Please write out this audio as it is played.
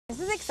This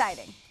is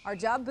exciting. Our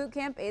job boot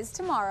camp is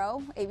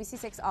tomorrow.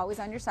 ABC6 always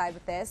on your side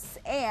with this.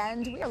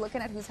 And we are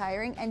looking at who's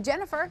hiring. And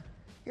Jennifer,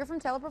 you're from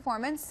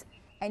Teleperformance,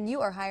 and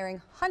you are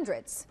hiring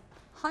hundreds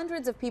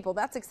of people.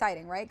 That's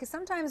exciting, right? Because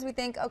sometimes we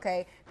think,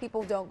 okay,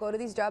 people don't go to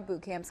these job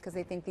boot camps because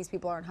they think these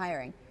people aren't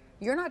hiring.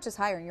 You're not just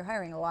hiring, you're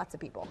hiring lots of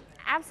people.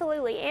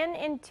 Absolutely, and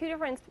in two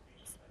different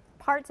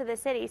parts of the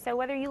city. So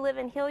whether you live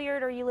in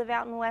Hilliard or you live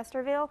out in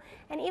Westerville,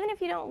 and even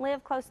if you don't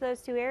live close to those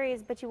two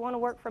areas but you want to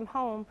work from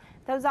home,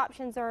 those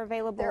options are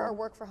available. There are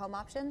work for home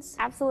options?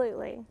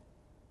 Absolutely.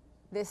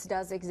 This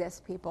does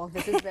exist, people.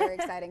 This is very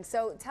exciting.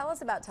 So tell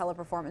us about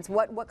Teleperformance.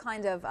 What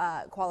kind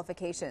of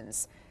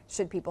qualifications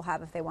should people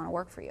have if they want to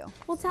work for you?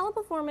 Well,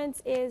 Teleperformance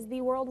is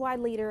the worldwide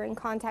leader in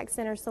contact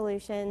center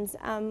solutions.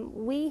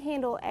 We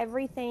handle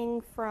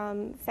everything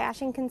from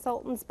fashion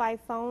consultants by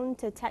phone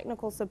to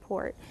technical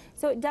support.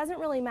 So it doesn't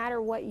really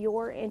matter what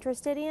you're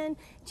interested in.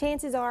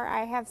 Chances are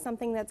I have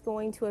something that's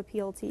going to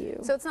appeal to you.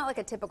 So it's not like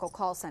a typical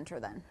call center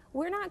then?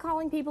 We're not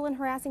calling people and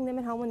harassing them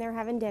at home when they're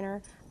having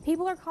dinner.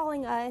 People are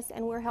calling us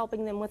and we're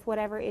helping them with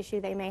whatever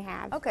issue they may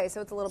have. Okay, so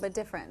it's a little bit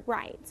different.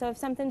 Right. So if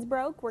something's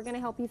broke, we're going to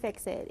help you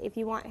fix it. If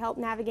you want help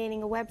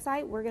navigating a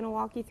website, we're going to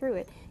walk you through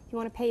it. If you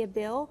want to pay a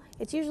bill,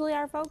 it's usually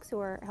our folks who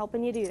are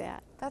helping you do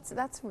that.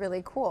 That's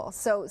really cool.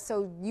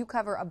 So you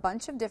cover a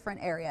bunch of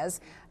different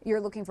areas. You're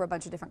looking for a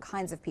bunch of different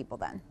kinds of people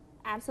then?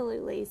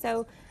 Absolutely.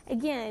 So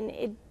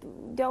again,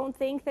 don't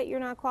think that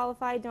you're not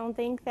qualified. Don't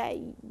think that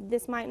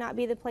this might not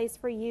be the place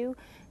for you.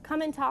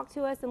 Come and talk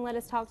to us and let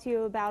us talk to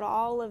you about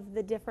all of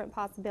the different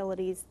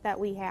possibilities that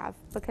we have,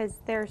 because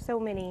there are so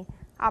many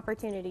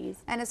opportunities.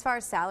 And as far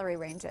as salary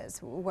ranges,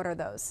 what are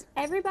those?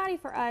 Everybody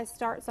for us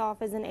starts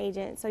off as an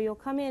agent. So you'll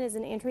come in as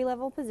an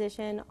entry-level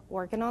position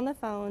working on the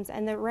phones,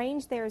 and the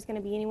range there is going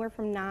to be anywhere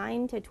from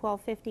 $9 to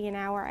 $12.50 an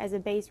hour as a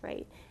base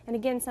rate. And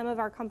again, some of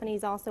our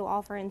companies also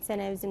offer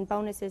incentives and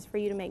bonuses for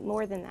you to make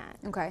more than that.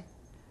 Okay.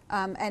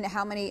 And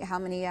how many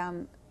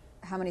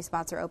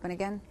spots are open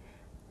again?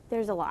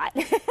 There's a lot.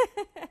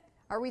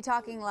 Are we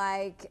talking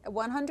like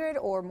 100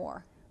 or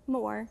more?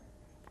 More.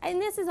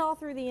 And this is all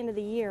through the end of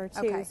the year,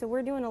 too. Okay. So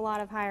we're doing a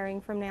lot of hiring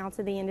from now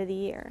to the end of the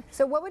year.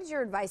 So what would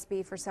your advice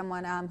be for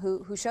someone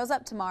who shows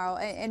up tomorrow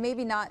and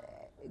maybe not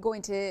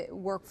going to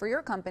work for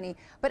your company,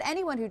 but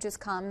anyone who just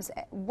comes?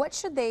 What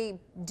should they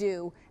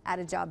do at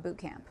a job boot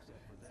camp?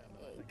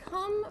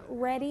 Come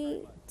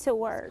ready to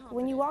work.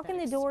 When you walk in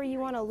the door, you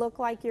want to look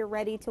like you're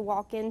ready to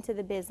walk into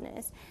the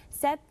business.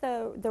 Set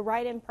the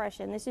right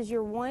impression. This is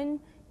your one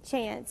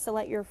chance to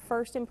let your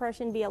first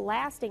impression be a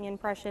lasting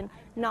impression,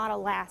 not a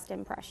last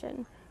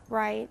impression.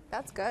 Right?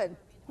 That's good.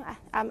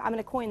 I'm going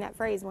to coin that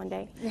phrase one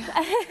day.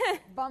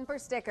 Bumper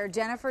sticker.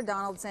 Jennifer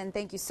Donaldson,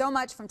 thank you so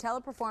much from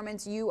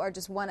Teleperformance. You are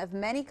just one of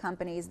many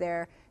companies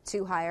there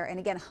to hire. And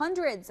again,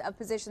 hundreds of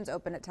positions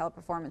open at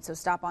Teleperformance, so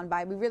stop on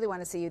by. We really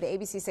want to see you. The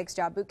ABC6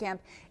 Job Boot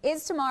Camp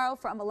is tomorrow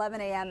from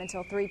 11 a.m.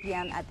 until 3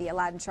 p.m. at the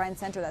Aladdin Shrine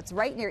Center. That's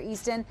right near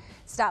Easton.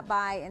 Stop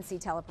by and see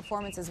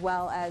Teleperformance as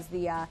well as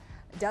the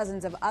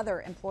dozens of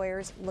other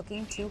employers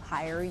looking to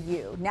hire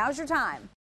you. Now's your time.